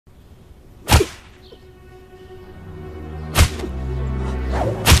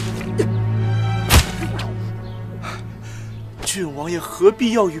郡王爷何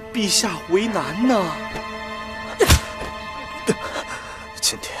必要与陛下为难呢？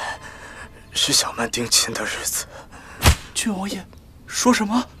今天是小曼定亲的日子。郡王爷说什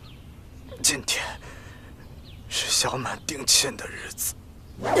么？今天是小曼定亲的日子。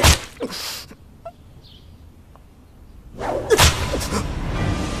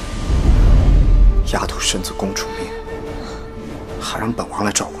丫头身子公主命，还让本王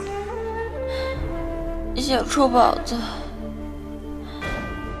来照顾你。小臭宝子，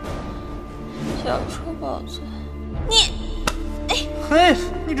小臭宝子，你，嘿，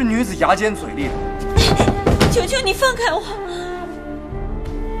你这女子牙尖嘴利的，求求你放开我！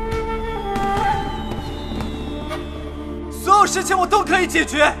所有事情我都可以解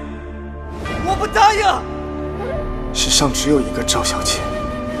决，我不答应。世上只有一个赵小姐，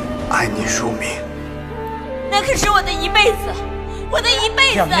爱你如命。那可是我的一辈子，我的一辈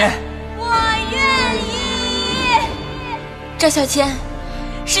子。两年，我愿意。赵小千，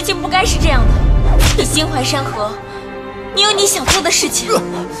事情不该是这样的。你心怀山河，你有你想做的事情。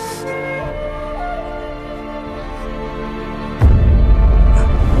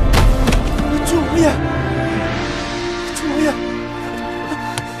郡王爷，郡王爷。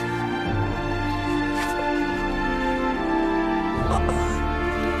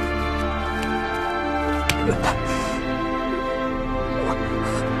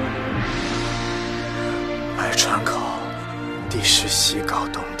百川口地势西高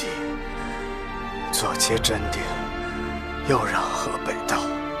东低，左接真定，右壤河北道，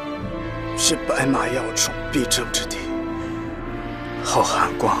是白马要冲必争之地。后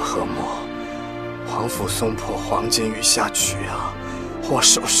汉广和末，皇甫松破黄巾于下曲阳，获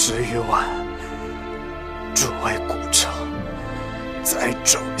首10余万，筑为古城，载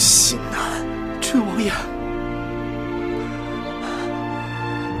州西南。郡王爷。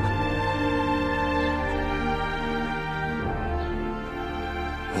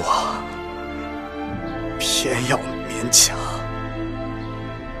我偏要勉强。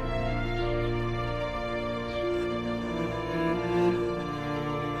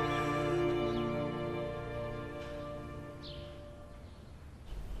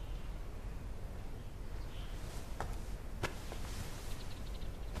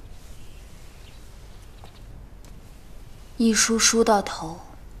一书书到头，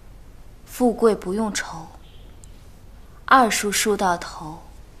富贵不用愁；二书书到头，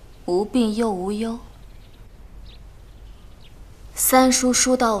无病又无忧；三书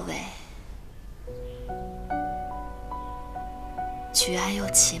书到尾，举哀又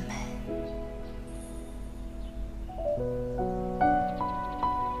凄美。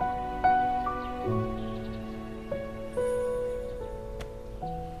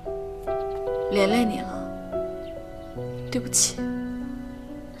连累你了，对不起。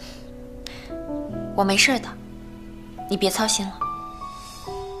我没事的，你别操心了。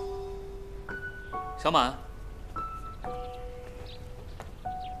小满，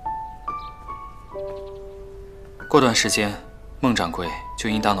过段时间，孟掌柜就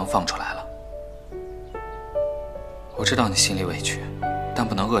应当能放出来了。我知道你心里委屈，但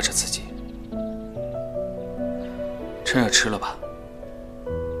不能遏制自己，趁热吃了吧。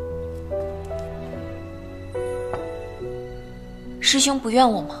师兄不怨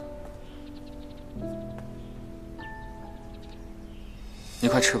我吗？你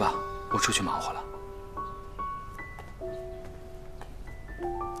快吃吧，我出去忙活了。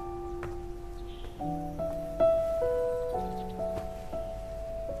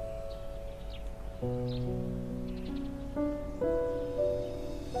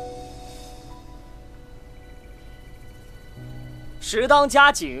时当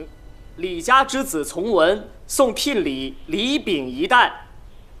佳景，李家之子从文送聘礼礼饼1担，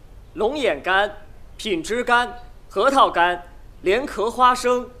龙眼干、品汁干、核桃干、莲壳花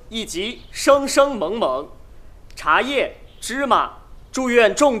生以及生生猛猛，茶叶、芝麻，祝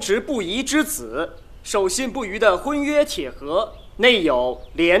愿种植不移之子，守信不渝的婚约铁盒，内有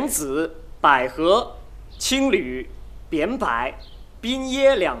莲子、百合、青缕、扁柏、冰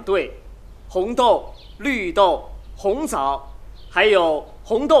椰2对，红豆、绿豆、红枣。还有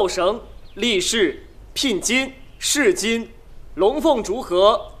红豆绳、立式、聘金、饰金、龙凤竹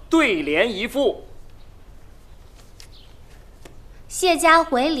盒、对联1副。谢家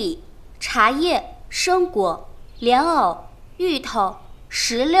回礼：茶叶、生果、莲藕、芋头、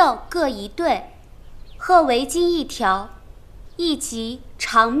石榴各1对，褐围巾1条，一吉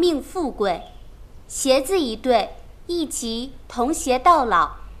长命富贵；鞋子1对，一吉童鞋到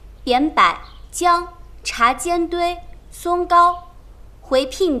老；扁柏、姜、茶尖堆、松糕、回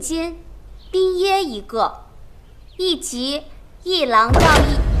聘金、冰椰1个，一吉一郎到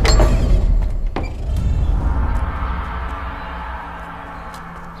一。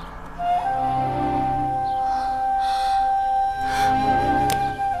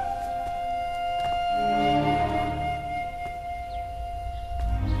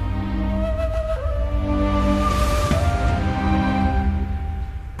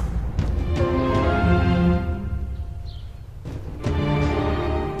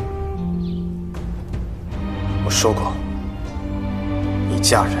说过，你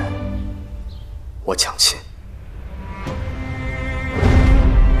嫁人，我抢亲。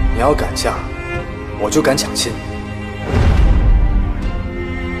你要敢嫁，我就敢抢亲。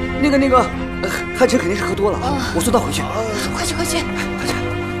那个，汉臣肯定是喝多了，我送他回去。快去！快去！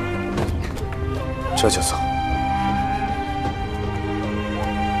这就走。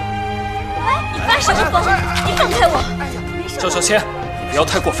你发什么疯？你放开我！赵小千，不要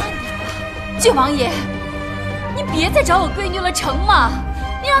太过分。郡王爷，你别再找我闺女了，成吗？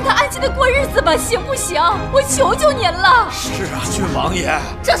你让她安静的过日子吧，行不行？我求求您了。是啊，郡王爷。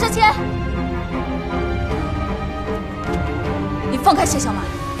赵小千，你放开谢小满。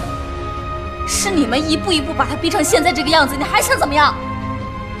是你们一步一步把她逼成现在这个样子，你还想怎么样？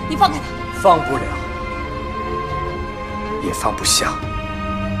你放开她。放不了，也放不下。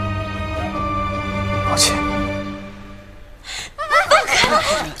抱歉。放开！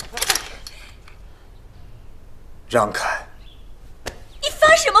让开！你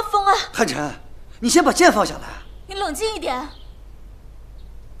发什么疯啊？汉臣，你先把剑放下来。你冷静一点。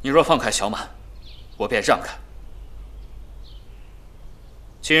你若放开小满，我便让开。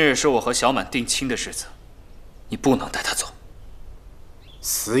今日是我和小满定亲的日子，你不能带她走。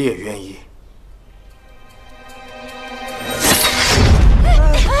死也愿意。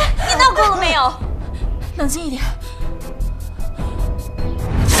你闹够了没有？冷静一点。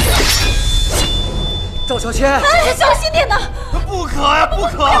赵小千，小心点呐！不可呀，不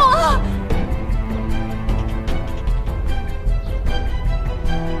可！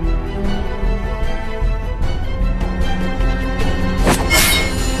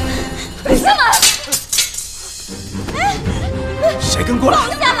小满，谁跟过来？放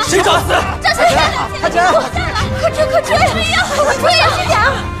下来！谁找死？赵小千，汉臣，放下来！快追！快追！快追呀！小强，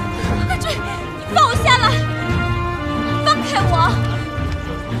快追！你放我下来！放开我！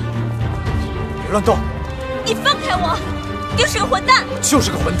别乱动！你放开我！你就是个混蛋！我就是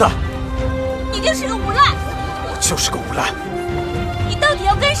个混蛋！你就是个无赖！我就是个无赖！你到底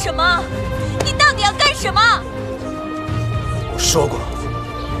要干什么？你到底要干什么？我说过，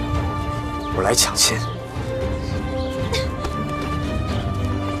我来抢亲。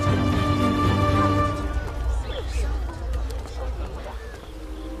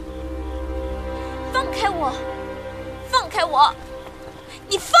放开我！放开我！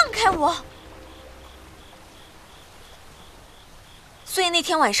你放开我！所以那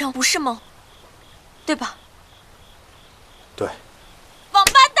天晚上不是梦，对吧？对。